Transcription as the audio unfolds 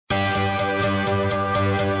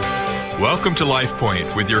Welcome to Life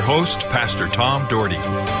Point with your host, Pastor Tom Dougherty.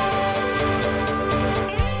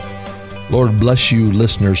 Lord bless you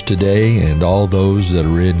listeners today and all those that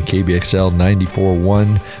are in KBXL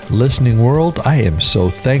 94.1 listening world. I am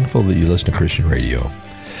so thankful that you listen to Christian radio.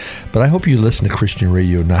 But I hope you listen to Christian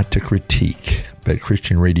radio not to critique, but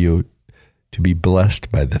Christian radio to be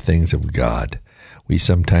blessed by the things of God. We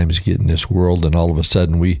sometimes get in this world and all of a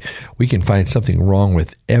sudden we can find something wrong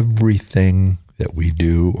with everything that we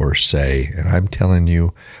do or say. And I'm telling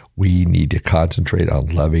you, we need to concentrate on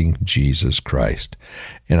loving Jesus Christ.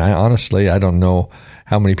 And I don't know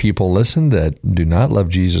how many people listen that do not love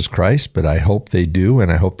Jesus Christ, but I hope they do,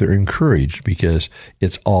 and I hope they're encouraged because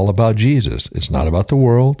it's all about Jesus. It's not about the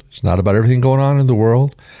world. It's not about everything going on in the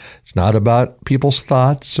world. It's not about people's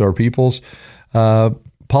thoughts or people's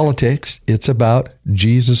politics. It's about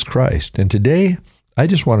Jesus Christ. And today, I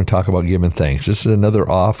just want to talk about giving thanks. This is another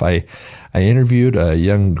off. I interviewed a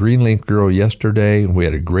young Greenleaf girl yesterday, and we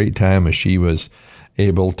had a great time as she was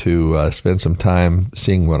able to spend some time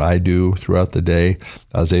seeing what I do throughout the day.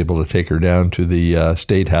 I was able to take her down to the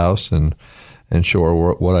State House and show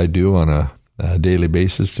her what I do on a daily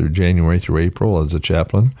basis through January through April as a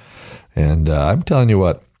chaplain. And I'm telling you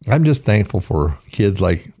what, I'm just thankful for kids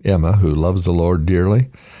like Emma, who loves the Lord dearly,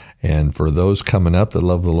 and for those coming up that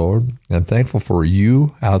love the Lord. I'm thankful for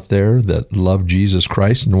you out there that love Jesus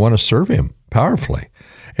Christ and want to serve Him powerfully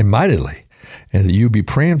and mightily, and that you be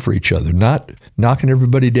praying for each other, not knocking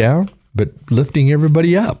everybody down, but lifting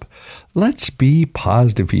everybody up. Let's be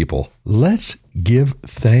positive people. Let's give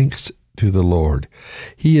thanks to the Lord.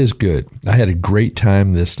 He is good. I had a great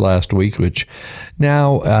time this last week, which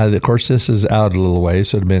now, of course, this is out a little way,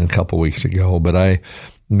 so it had been a couple weeks ago, but I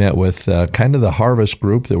met with kind of the harvest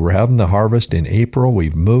group that we're having the harvest in April.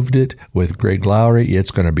 We've moved it with Greg Lowry.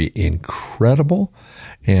 It's going to be incredible.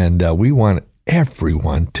 And we want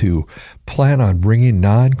everyone to plan on bringing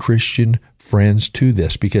non-Christian friends to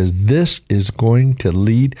this, because this is going to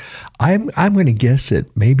lead. I'm going to guess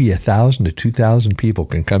that maybe 1,000 to 2,000 people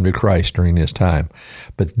can come to Christ during this time.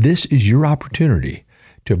 But this is your opportunity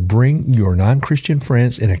to bring your non-Christian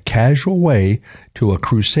friends in a casual way to a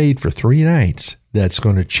crusade for 3 nights that's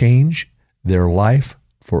going to change their life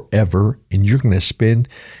forever, and you're going to spend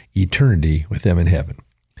eternity with them in heaven.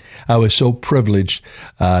 I was so privileged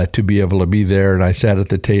to be able to be there, and I sat at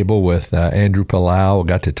the table with Andrew Palau,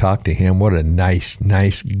 got to talk to him. What a nice,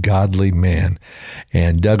 godly man.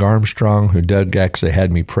 And Doug Armstrong, who Doug actually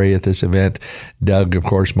had me pray at this event. Doug, of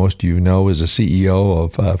course, most of you know, is the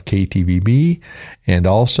CEO of KTVB, and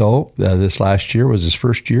also this last year was his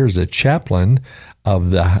first year as a chaplain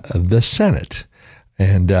of the Senate.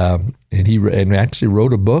 And he actually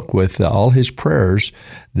wrote a book with all his prayers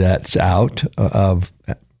that's out of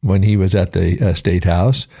when he was at the State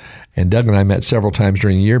House. And Doug and I met several times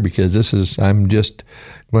during the year because I'm just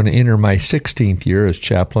going to enter my 16th year as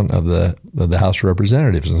chaplain of the House of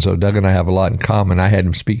Representatives. And so Doug and I have a lot in common. I had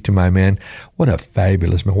him speak to my man. What a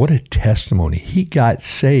fabulous man. What a testimony. He got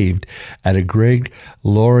saved at a Greg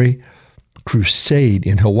Lowry crusade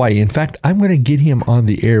in Hawaii. In fact, I'm going to get him on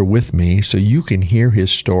the air with me so you can hear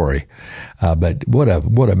his story. But what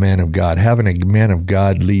a man of God. Having a man of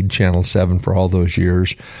God lead Channel 7 for all those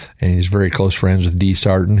years. And he's very close friends with Dee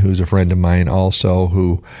Sarton, who's a friend of mine also,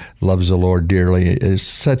 who loves the Lord dearly. It is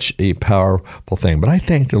such a powerful thing. But I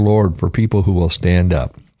thank the Lord for people who will stand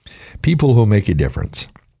up, people who make a difference.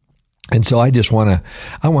 And so I just want to,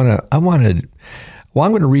 well,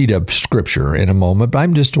 I'm going to read a scripture in a moment, but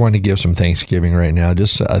I'm just want to give some thanksgiving right now.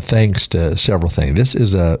 Just thanks to several things. This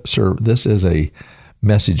is a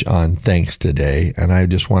message on thanks today, and I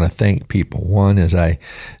just want to thank people. One is I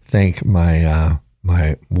thank my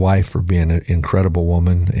wife for being an incredible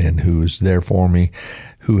woman and who's there for me,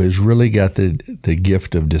 who has really got the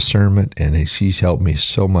gift of discernment, and she's helped me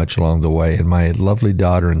so much along the way. And my lovely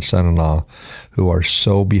daughter and son-in-law, who are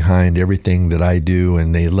so behind everything that I do,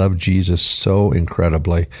 and they love Jesus so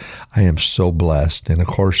incredibly. I am so blessed. And of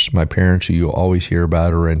course, my parents, who you always hear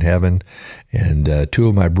about, are in heaven. And 2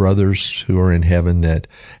 of my brothers who are in heaven that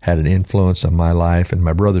had an influence on my life. And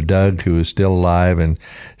my brother Doug, who is still alive and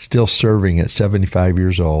still serving at 75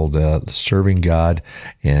 years old, serving God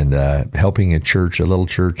and helping a church, a little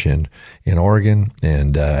church in Oregon,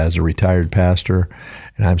 and as a retired pastor.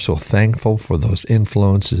 And I'm so thankful for those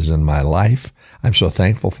influences in my life. I'm so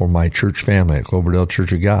thankful for my church family at Cloverdale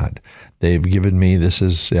Church of God. they've given me.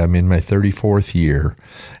 I'm in my 34th year.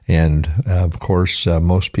 And of course,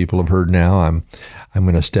 most people have heard now I'm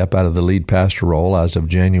going to step out of the lead pastor role as of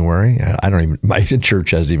January. My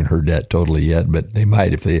church hasn't even heard that totally yet, but they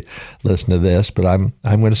might if they listen to this. But I'm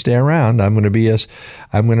going to stay around. I'm going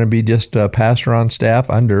to be just a pastor on staff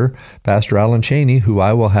under Pastor Alan Cheney, who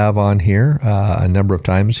I will have on here a number of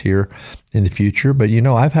times here in the future. But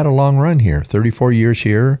I've had a long run here, 34 years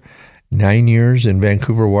here, 9 years in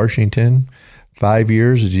Vancouver, Washington, 5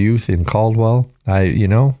 years as youth in Caldwell.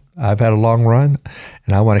 I've had a long run,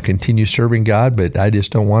 and I want to continue serving God, but I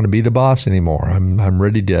just don't want to be the boss anymore. I'm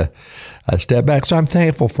ready to step back. So I'm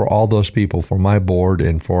thankful for all those people, for my board,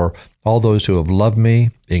 and for all those who have loved me,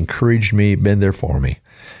 encouraged me, been there for me.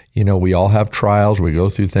 We all have trials. We go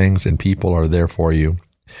through things, and people are there for you.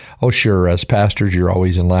 Oh, sure, as pastors, you're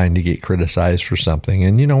always in line to get criticized for something.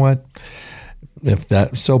 And you know what?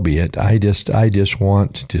 So be it. I just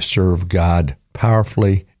want to serve God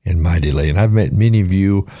powerfully and mightily. And I've met many of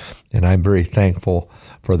you, and I'm very thankful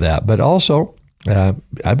for that. But also, I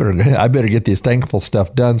better get this thankful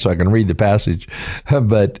stuff done so I can read the passage.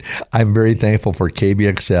 But I'm very thankful for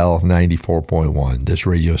KBXL 94.1, this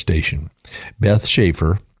radio station. Beth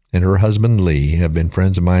Schaefer and her husband Lee have been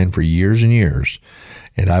friends of mine for years and years.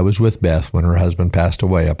 And I was with Beth when her husband passed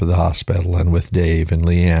away up at the hospital, and with Dave and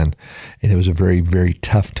Leanne. And it was a very, very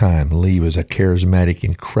tough time. Lee was a charismatic,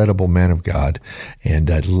 incredible man of God,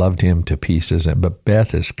 and I loved him to pieces. But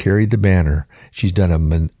Beth has carried the banner. She's done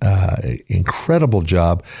an incredible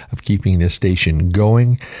job of keeping this station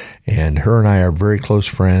going. And her and I are very close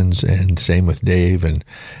friends, and same with Dave and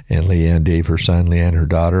Leanne, Dave, her son, Leanne, her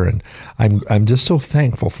daughter. And I'm just so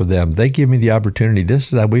thankful for them. They give me the opportunity.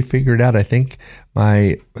 This is how we figured out, I think,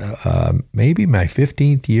 maybe my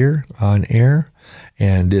 15th year on air.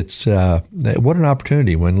 And it's what an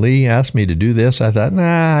opportunity. When Lee asked me to do this, I thought,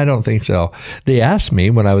 nah, I don't think so. They asked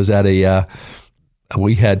me when I was at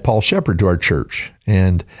we had Paul Shepherd to our church.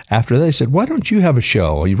 And after they said, why don't you have a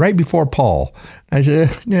show right before Paul? I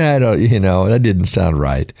said, yeah, I don't, that didn't sound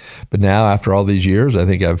right. But now after all these years, I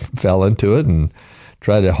think I've fell into it and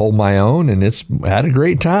tried to hold my own, and it's had a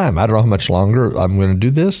great time. I don't know how much longer I'm going to do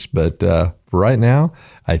this, but for right now,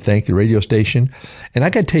 I thank the radio station. And I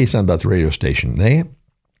got to tell you something about the radio station.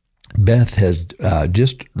 Beth has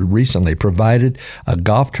just recently provided a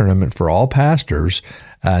golf tournament for all pastors,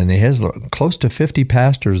 and it has close to 50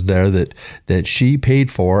 pastors there that she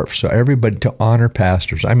paid for, so everybody to honor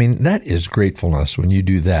pastors. I mean, that is gratefulness when you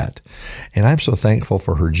do that. And I'm so thankful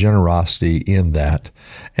for her generosity in that.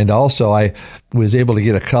 And also, I was able to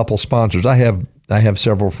get a couple sponsors. I have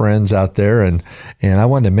several friends out there, and I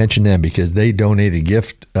wanted to mention them because they donated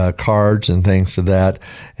gift cards and things to that.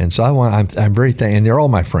 And so I'm very thankful, and they're all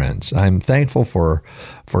my friends. I'm thankful for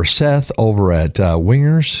Seth over at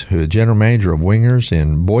Wingers, who is general manager of Wingers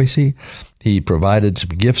in Boise. He provided some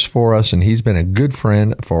gifts for us, and he's been a good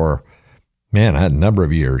friend for, man, a number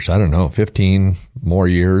of years. I don't know, 15 more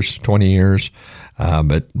years, 20 years.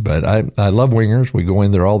 But I love Wingers. We go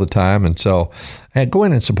in there all the time. And so go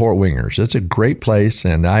in and support Wingers. It's a great place.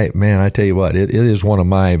 And I tell you what, it is one of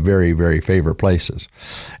my very, very favorite places.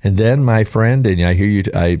 And then my friend, and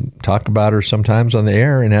I talk about her sometimes on the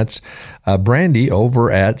air, and that's Brandy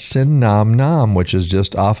over at Sin Nam Nam, which is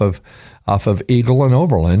just off of Eagle and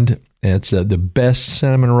Overland. It's the best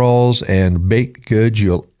cinnamon rolls and baked goods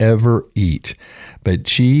you'll ever eat. But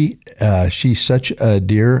she's such a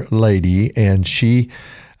dear lady, and she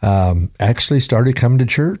actually started coming to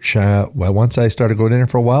church. Once I started going in there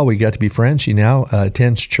for a while, we got to be friends. She now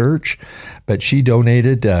attends church, but she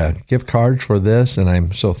donated gift cards for this, and I'm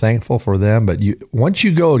so thankful for them. But once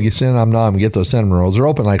you go to Sin Nam Nam and get those cinnamon rolls, they're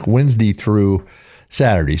open like Wednesday through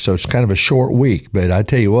Saturday, so it's kind of a short week, but I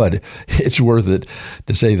tell you what, it's worth it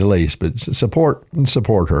to say the least. But support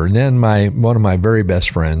her. And then one of my very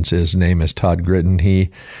best friends, his name is Todd Gritton.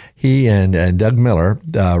 He and Doug Miller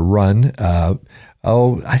run.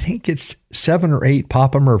 I think it's 7 or 8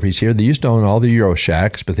 Papa Murphy's here. They used to own all the Euro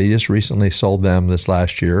Shacks, but they just recently sold them this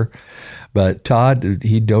last year. But Todd,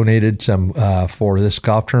 he donated some for this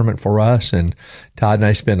golf tournament for us, and Todd and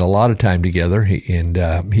I spent a lot of time together.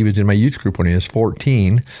 He was in my youth group when he was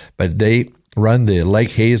 14, but they run the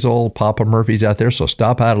Lake Hazel Papa Murphy's out there. So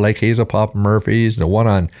stop out at Lake Hazel Papa Murphy's, the one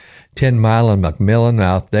on 10 Mile and McMillan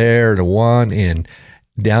out there, the one in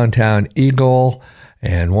downtown Eagle,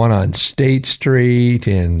 and one on State Street,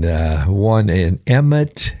 and one in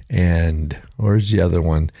Emmett, and where's the other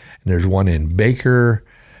one? And there's one in Baker.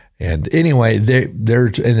 And anyway,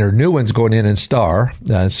 there are new ones going in Star.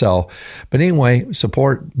 But anyway,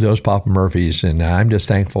 support those Papa Murphys, and I'm just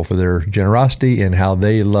thankful for their generosity and how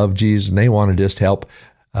they love Jesus, and they want to just help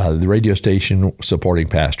the radio station supporting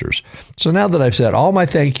pastors. So now that I've said all my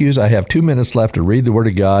thank yous, I have 2 minutes left to read the Word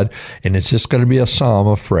of God, and it's just going to be a psalm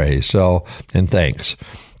of praise. And thanks.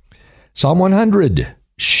 Psalm 100,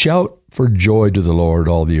 shout for joy to the Lord,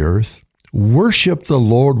 all the earth. Worship the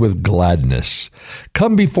Lord with gladness.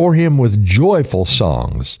 Come before him with joyful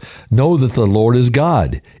songs. Know that the Lord is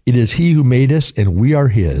God. It is he who made us, and we are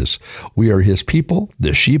his. We are his people,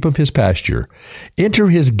 the sheep of his pasture. Enter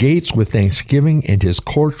his gates with thanksgiving and his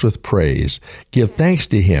courts with praise. Give thanks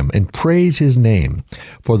to him and praise his name.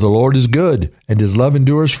 For the Lord is good, and his love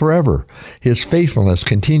endures forever. His faithfulness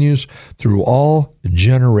continues through all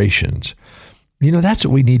generations. That's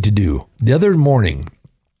what we need to do. The other morning,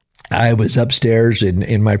 I was upstairs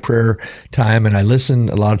in my prayer time, and I listened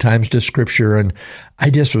a lot of times to Scripture, and I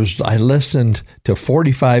listened to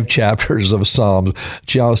 45 chapters of Psalms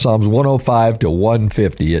 105 to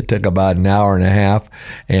 150. It took about an hour and a half,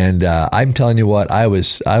 and I'm telling you what, I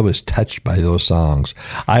was touched by those songs.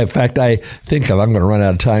 I think I'm going to run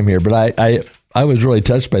out of time here, but I was really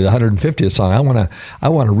touched by the 150th song. I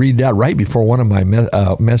want to read that right before one of my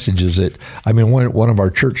messages one of our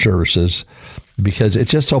church services, because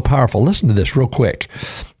it's just so powerful. Listen to this real quick.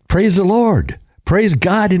 Praise the Lord. Praise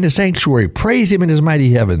God in his sanctuary. Praise him in his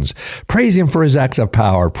mighty heavens. Praise him for his acts of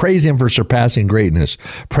power. Praise him for surpassing greatness.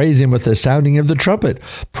 Praise him with the sounding of the trumpet.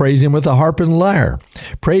 Praise him with the harp and lyre.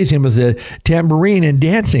 Praise him with the tambourine and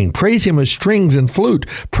dancing. Praise him with strings and flute.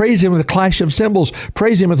 Praise him with the clash of cymbals.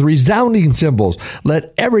 Praise him with resounding cymbals.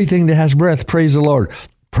 Let everything that has breath praise the Lord.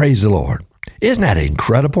 Praise the Lord. Isn't that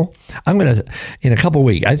incredible? I'm going to, in a couple of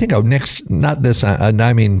weeks, I think probably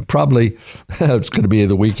it's going to be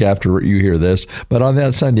the week after you hear this, but on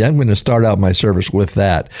that Sunday, I'm going to start out my service with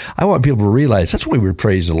that. I want people to realize that's why we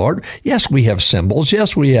praise the Lord. Yes, we have cymbals.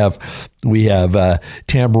 Yes, we have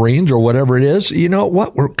tambourines or whatever it is. You know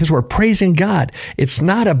what? Because we're praising God. It's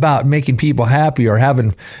not about making people happy or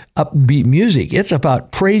having upbeat music. It's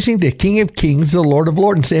about praising the King of Kings, the Lord of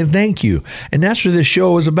Lords, and saying thank you. And that's what this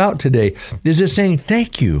show is about today, is just saying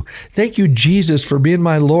thank you. Thank you, Jesus, for being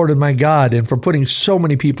my Lord and my God and for putting so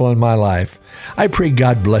many people in my life. I pray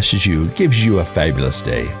God blesses you, gives you a fabulous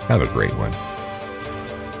day. Have a great one.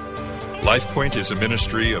 LifePoint is a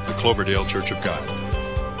ministry of the Cloverdale Church of God.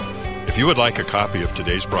 If you would like a copy of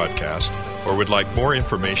today's broadcast or would like more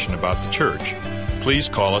information about the church, please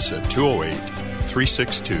call us at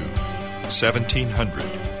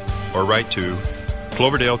 208-362-1700 or write to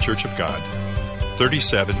Cloverdale Church of God,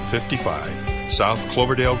 3755 South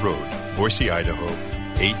Cloverdale Road, Boise, Idaho,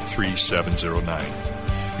 83709.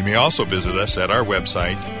 You may also visit us at our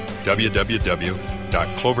website,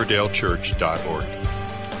 www.cloverdalechurch.org.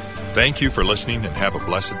 Thank you for listening and have a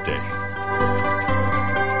blessed day.